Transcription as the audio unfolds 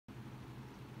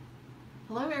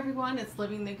Hello everyone, it's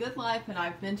Living the Good Life, and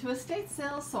I've been to estate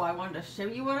sales, so I wanted to show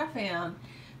you what I found.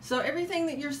 So everything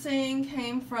that you're seeing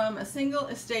came from a single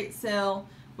estate sale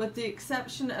with the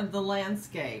exception of the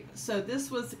landscape. So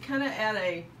this was kind of at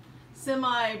a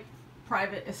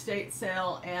semi-private estate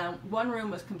sale, and one room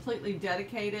was completely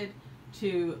dedicated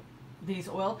to these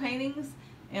oil paintings,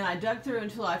 and I dug through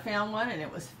until I found one and it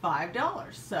was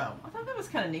 $5. So I thought that was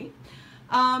kind of neat.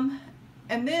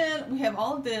 And then we have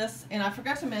all of this, and I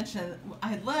forgot to mention, I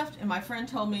had left and my friend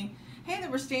told me, hey, there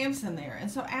were stamps in there.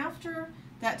 And so after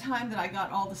that time that I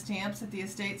got all the stamps at the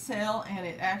estate sale, and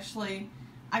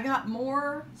I got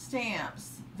more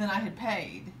stamps than I had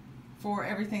paid for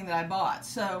everything that I bought.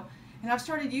 So, and I've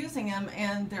started using them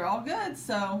and they're all good.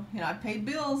 So, you know, I've paid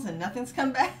bills and nothing's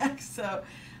come back. So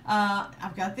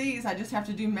I've got these. I just have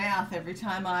to do math every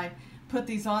time I put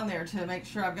these on there to make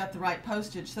sure I've got the right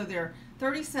postage. So they're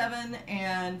 37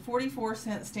 and 44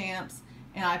 cent stamps,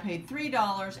 and I paid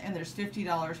 $3, and there's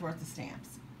 $50 worth of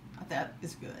stamps. That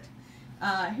is good.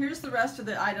 Here's the rest of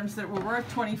the items that were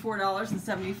worth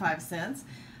 $24.75.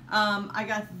 I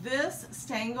got this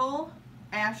Stangl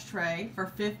ashtray for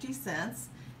 50 cents,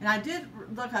 and I did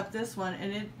look up this one,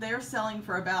 and they're selling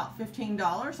for about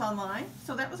 $15 online,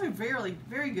 so that was a very,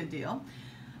 very good deal.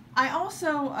 I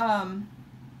also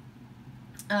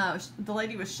the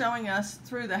lady was showing us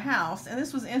through the house, and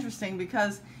this was interesting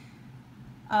because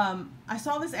I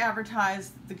saw this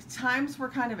advertised. The times were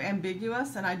kind of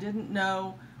ambiguous, and I didn't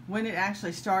know when it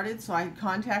actually started, so I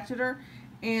contacted her,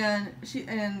 and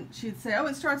she'd say, oh,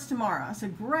 it starts tomorrow. I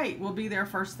said, great, we'll be there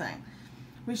first thing.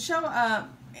 We show up,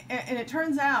 and it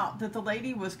turns out that the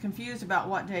lady was confused about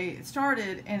what day it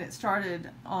started, and it started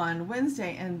on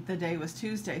Wednesday, and the day was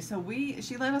Tuesday. So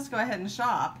she let us go ahead and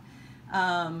shop,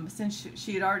 since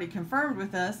she had already confirmed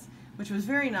with us, which was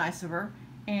very nice of her.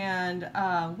 And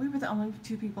we were the only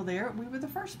two people there. We were the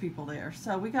first people there,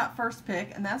 so we got first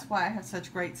pick, and that's why I have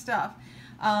such great stuff.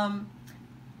 I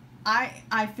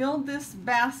filled this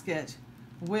basket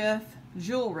with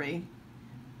jewelry,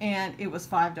 and it was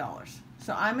 $5.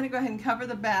 So I'm going to go ahead and cover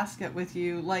the basket with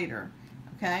you later.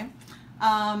 Okay.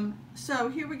 So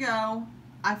here we go.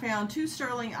 I found 2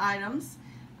 sterling items.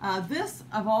 This,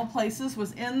 of all places,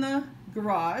 was in the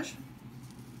garage.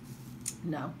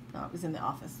 No, it was in the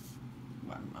office.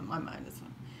 My mind is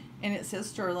fine. And it says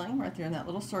sterling right there in that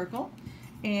little circle.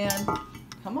 And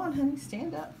come on, honey,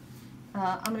 stand up.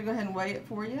 I'm going to go ahead and weigh it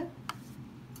for you.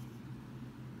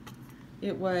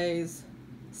 It weighs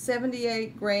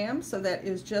 78 grams, so that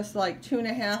is just like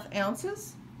 2.5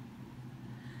 ounces.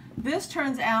 This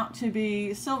turns out to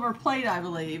be silver plate, I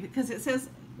believe, because it says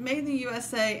made in the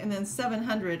USA and then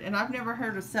 700, and I've never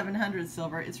heard of 700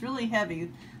 silver. It's really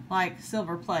heavy, like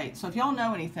silver plate. So if y'all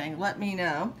know anything, let me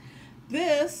know.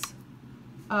 This,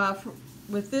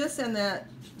 with this and that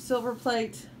silver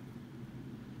plate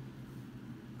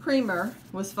creamer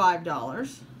was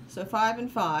 $5. So 5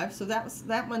 and 5. So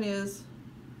that one is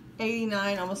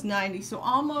 89, almost 90. So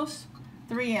almost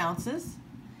 3 ounces.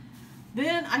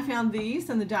 Then I found these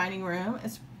in the dining room.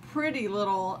 It's pretty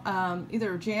little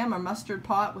either jam or mustard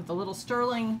pot with a little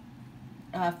sterling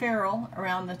ferrule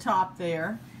around the top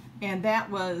there, and that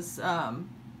was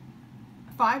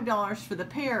 $5 for the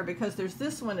pair, because there's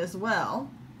this one as well,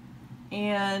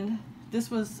 and this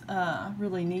was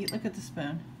really neat. Look at the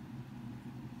spoon,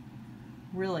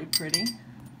 really pretty.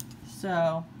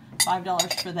 So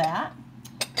 $5 for that.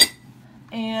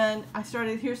 And I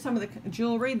started, here's some of the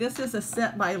jewelry. This is a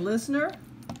set by Lisner.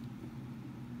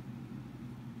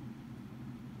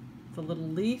 The little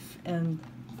leaf, and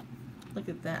look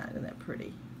at that, isn't that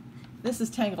pretty? This is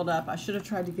tangled up. I should have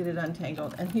tried to get it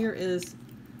untangled. And here is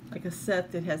like a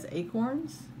set that has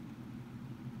acorns.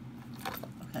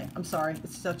 Okay, I'm sorry,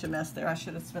 it's such a mess there. I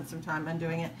should have spent some time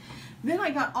undoing it. Then I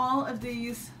got all of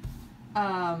these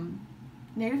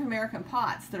Native American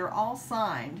pots that are all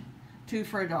signed 2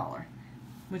 for $1,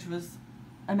 which was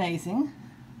amazing.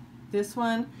 This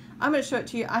one, I'm going to show it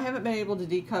to you. I haven't been able to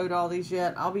decode all these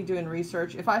yet. I'll be doing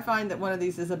research. If I find that one of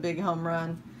these is a big home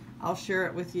run, I'll share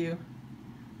it with you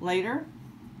later.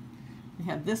 We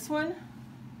have this one.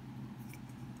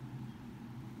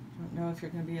 I don't know if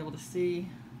you're going to be able to see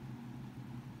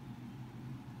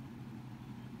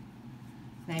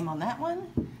name on that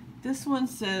one. This one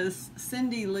says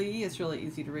Cindy Lee. It's really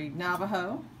easy to read.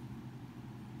 Navajo.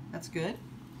 That's good.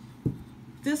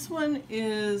 This one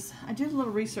is, I did a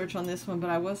little research on this one, but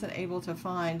I wasn't able to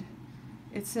find.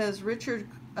 It says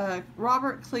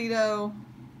Robert Cleto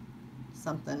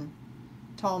something,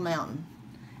 Tall Mountain.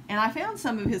 And I found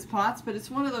some of his pots, but it's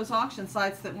one of those auction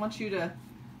sites that wants you to,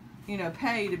 you know,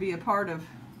 pay to be a part of,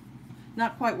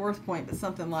 not quite Worth Point, but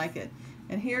something like it.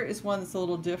 And here is one that's a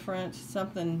little different,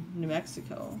 something New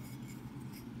Mexico.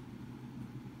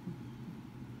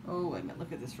 Oh, wait a minute,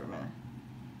 look at this for a minute.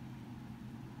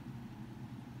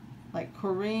 Like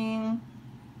Corinne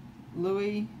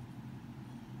Louis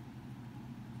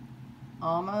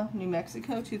Alma, New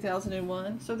Mexico,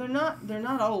 2001. So they're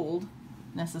not old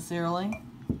necessarily,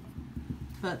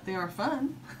 but they are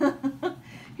fun.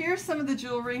 Here's some of the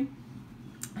jewelry.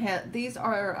 These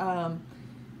are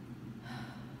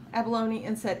abalone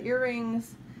inset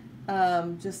earrings.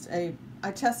 I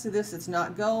tested this. It's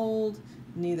not gold.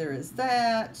 Neither is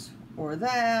that or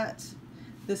that.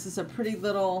 This is a pretty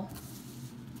little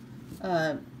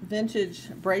vintage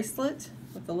bracelet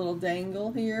with a little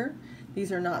dangle here.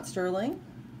 These are not sterling.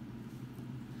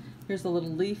 Here's a little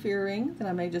leaf earring that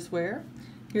I may just wear.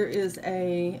 Here is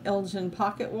a Elgin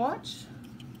pocket watch.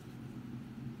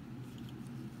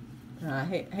 I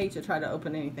hate to try to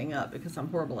open anything up because I'm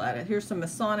horrible at it. Here's some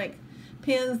Masonic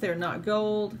pins. They're not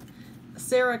gold.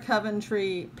 Sarah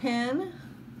Coventry pin.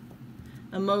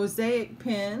 A mosaic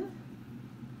pin.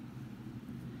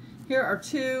 Here are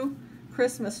two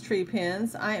Christmas tree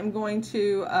pins. I am going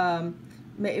to,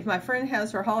 if my friend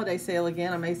has her holiday sale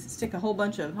again, I may stick a whole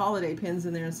bunch of holiday pins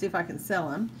in there and see if I can sell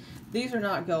them. These are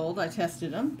not gold. I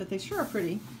tested them, but they sure are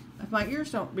pretty. If my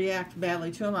ears don't react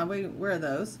badly to them, I wear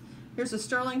those. Here's a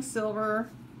sterling silver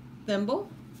thimble.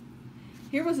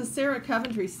 Here was a Sarah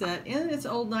Coventry set in its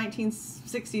old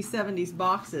 1960s, 70s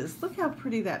boxes. Look how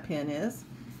pretty that pin is.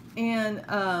 And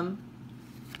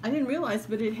I didn't realize,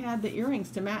 but it had the earrings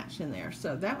to match in there,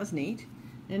 so that was neat.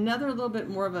 Another little bit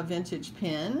more of a vintage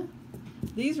pin.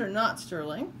 These are not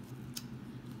sterling.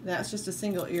 That's just a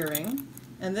single earring.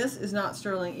 And this is not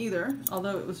sterling either,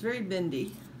 although it was very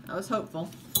bendy. I was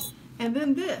hopeful. And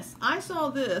then this, I saw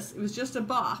this, it was just a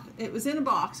box. It was in a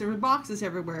box. There were boxes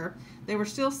everywhere. They were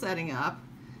still setting up.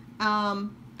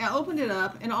 I opened it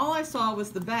up, and all I saw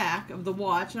was the back of the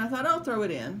watch, and I thought, I'll throw it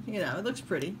in. You know, it looks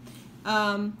pretty.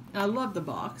 I love the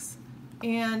box.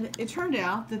 And it turned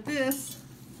out that this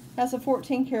has a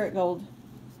 14 karat gold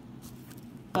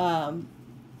band,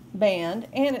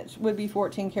 and it would be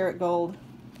 14 karat gold.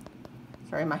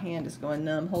 Sorry, my hand is going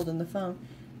numb holding the phone.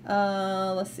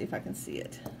 Let's see if I can see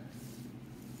it.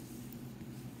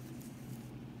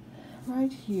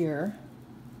 Right here,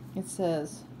 it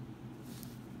says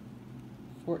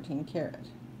 14 karat.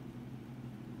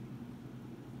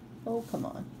 Oh, come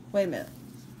on. Wait a minute.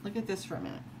 Look at this for a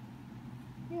minute.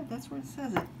 Yeah, that's where it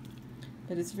says it.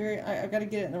 But it's very, I've got to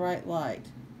get it in the right light.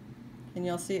 Can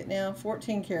y'all see it now?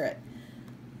 14 karat.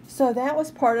 So that was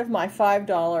part of my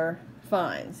 $5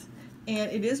 fines.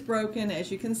 And it is broken,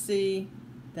 as you can see.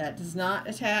 That does not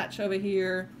attach over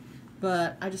here,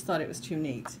 but I just thought it was too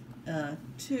neat.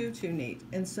 Too neat.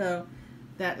 And so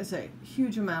that is a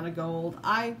huge amount of gold.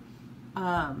 When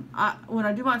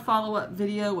I do my follow-up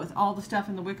video with all the stuff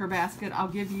in the wicker basket, I'll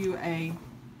give you a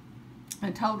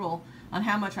total on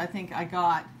how much I think I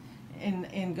got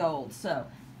in gold. So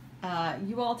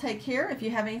you all take care. If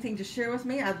you have anything to share with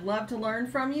me, I'd love to learn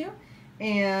from you.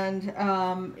 And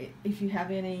if you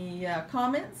have any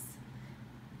comments,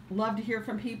 love to hear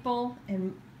from people,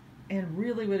 and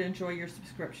really would enjoy your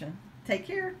subscription. Take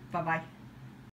care. Bye-bye.